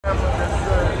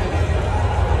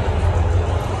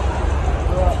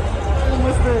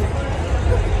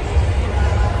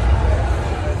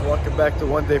back to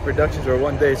One Day Productions, where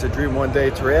one day is a dream, one day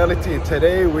it's reality. And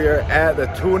today we are at the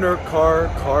Tuner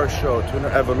car show,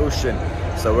 TunerEvolution.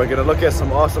 So we're gonna look at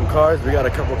some awesome cars. We got a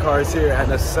couple cars here,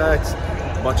 NSX,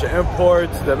 a bunch of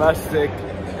imports, domestic,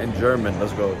 and German.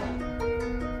 Let's go.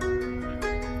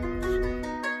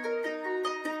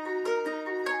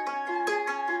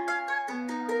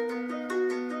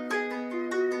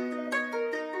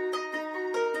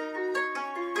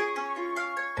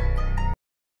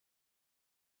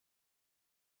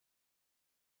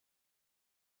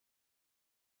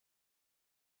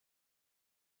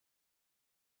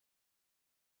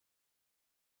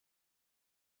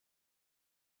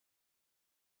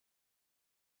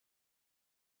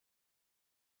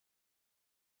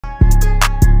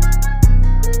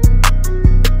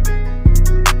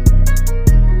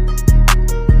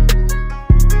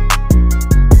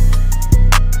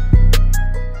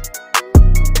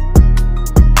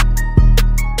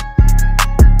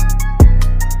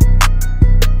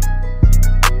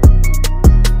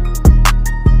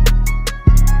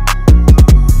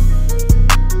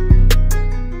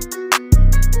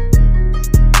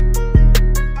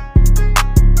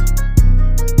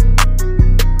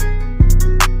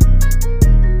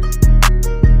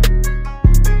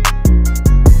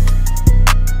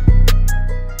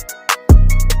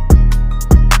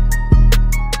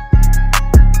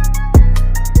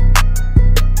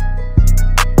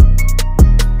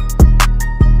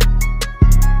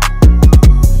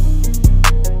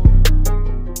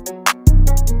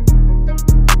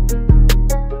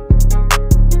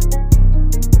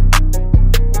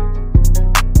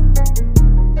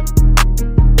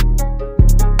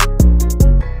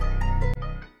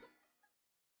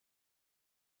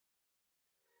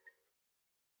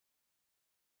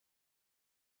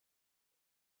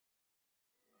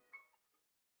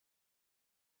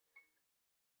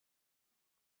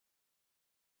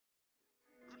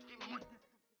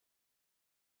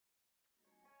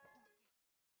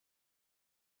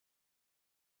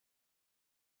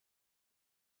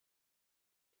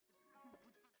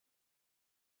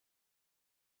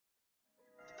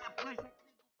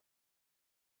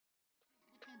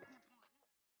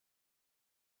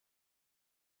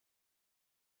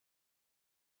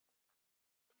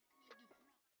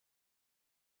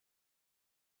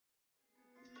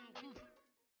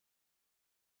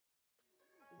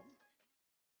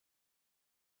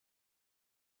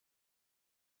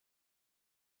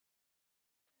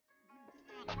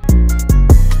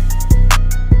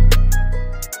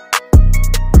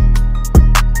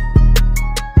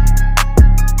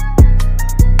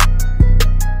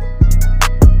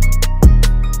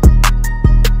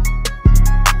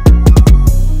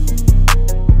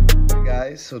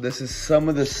 So this is some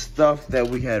of the stuff that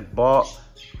we had bought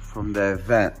from the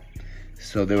event.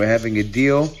 So they were having a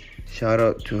deal. Shout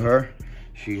out to her.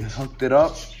 She hooked it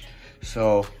up.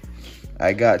 So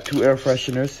I got 2 air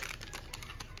fresheners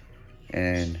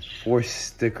and 4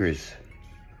 stickers.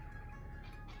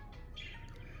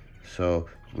 So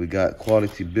we got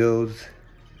quality builds,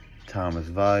 Thomas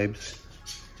vibes.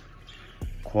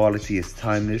 Quality is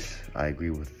timeless. I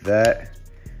agree with that.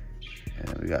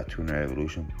 And we got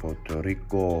TunerEvolution Puerto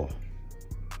Rico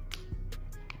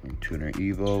and Tuner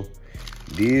Evo.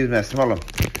 These, man, smell them.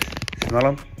 Smell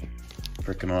them?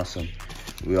 Freaking awesome.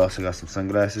 We also got some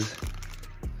sunglasses.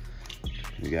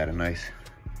 We got a nice,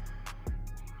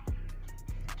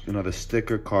 another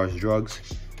sticker, Cars Drugs.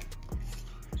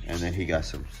 And then he got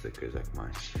some stickers like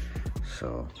mine.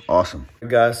 So awesome.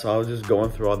 Guys, so I was just going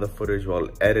through all the footage while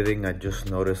editing. I just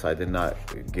noticed I did not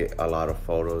get a lot of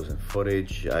photos and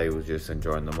footage. I was just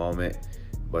enjoying the moment.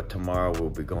 But tomorrow we'll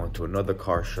be going to another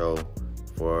car show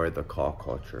for the car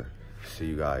culture. See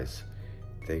you guys.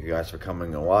 Thank you guys for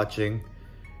coming and watching.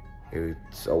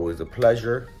 It's always a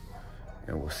pleasure.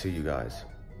 And we'll see you guys.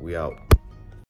 We out.